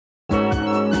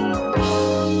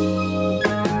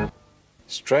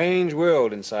Strange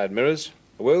world inside mirrors,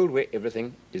 a world where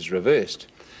everything is reversed.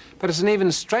 But it's an even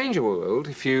stranger world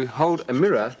if you hold a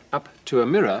mirror up to a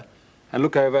mirror and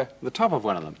look over the top of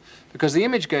one of them, because the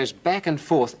image goes back and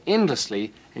forth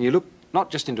endlessly, and you look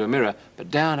not just into a mirror, but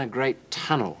down a great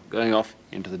tunnel going off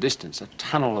into the distance, a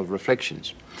tunnel of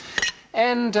reflections.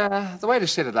 And the way to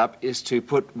set it up is to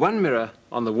put one mirror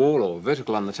on the wall or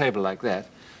vertical on the table like that,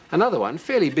 another one,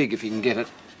 fairly big if you can get it,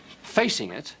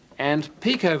 facing it, and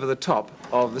peek over the top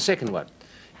of the second one.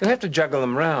 You'll have to juggle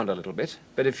them round a little bit,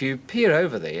 but if you peer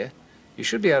over there, you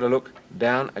should be able to look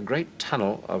down a great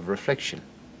tunnel of reflection.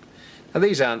 Now,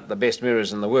 these aren't the best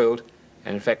mirrors in the world,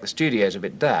 and in fact the studio's a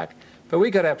bit dark, but we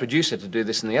got our producer to do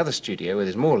this in the other studio where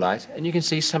there's more light, and you can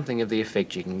see something of the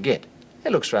effect you can get.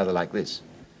 It looks rather like this.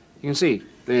 You can see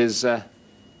there's a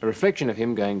reflection of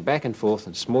him going back and forth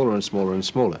and smaller and smaller and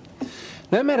smaller.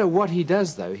 No matter what he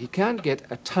does, though, he can't get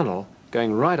a tunnel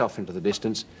going right off into the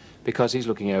distance because he's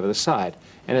looking over the side.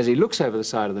 And as he looks over the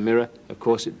side of the mirror, of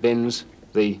course, it bends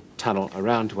the tunnel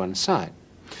around to one side.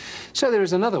 So there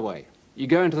is another way. You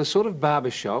go into the sort of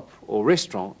barber shop or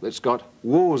restaurant that's got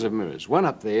walls of mirrors, one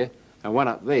up there and one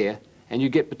up there, and you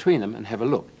get between them and have a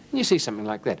look. And you see something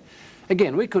like that.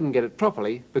 Again, we couldn't get it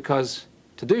properly because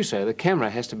to do so, the camera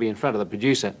has to be in front of the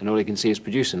producer, and all you can see is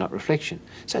producer, not reflection.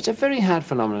 So it's a very hard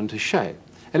phenomenon to show.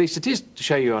 At least it is to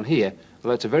show you on here,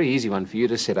 although it's a very easy one for you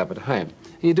to set up at home.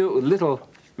 And you do it with little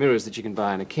mirrors that you can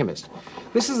buy in a chemist.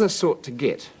 This is the sort to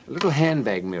get, a little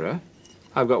handbag mirror.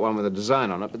 I've got one with a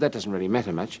design on it, but that doesn't really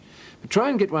matter much. But try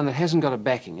and get one that hasn't got a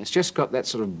backing. It's just got that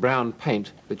sort of brown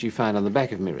paint that you find on the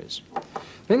back of mirrors.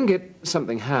 Then get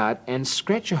something hard and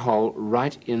scratch a hole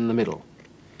right in the middle.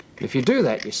 If you do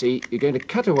that, you see, you're going to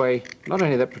cut away not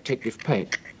only that protective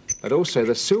paint, but also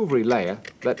the silvery layer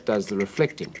that does the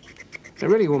reflecting. It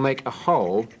really will make a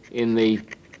hole in the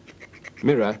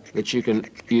mirror that you can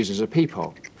use as a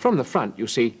peephole. From the front, you'll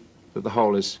see that the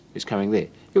hole is coming there.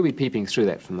 You'll be peeping through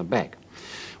that from the back.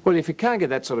 Well, if you can't get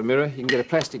that sort of mirror, you can get a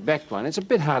plastic-backed one. It's a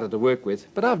bit harder to work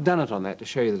with, but I've done it on that to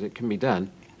show you that it can be done,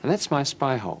 and that's my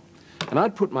spy hole. And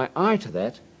I'd put my eye to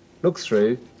that, look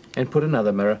through, and put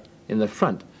another mirror in the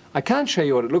front. I can't show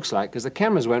you what it looks like because the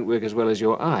cameras won't work as well as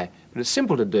your eye, but it's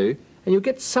simple to do, and you'll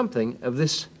get something of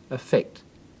this effect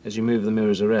as you move the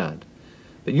mirrors around.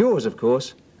 But yours, of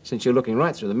course, since you're looking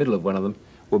right through the middle of one of them,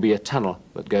 will be a tunnel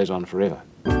that goes on forever.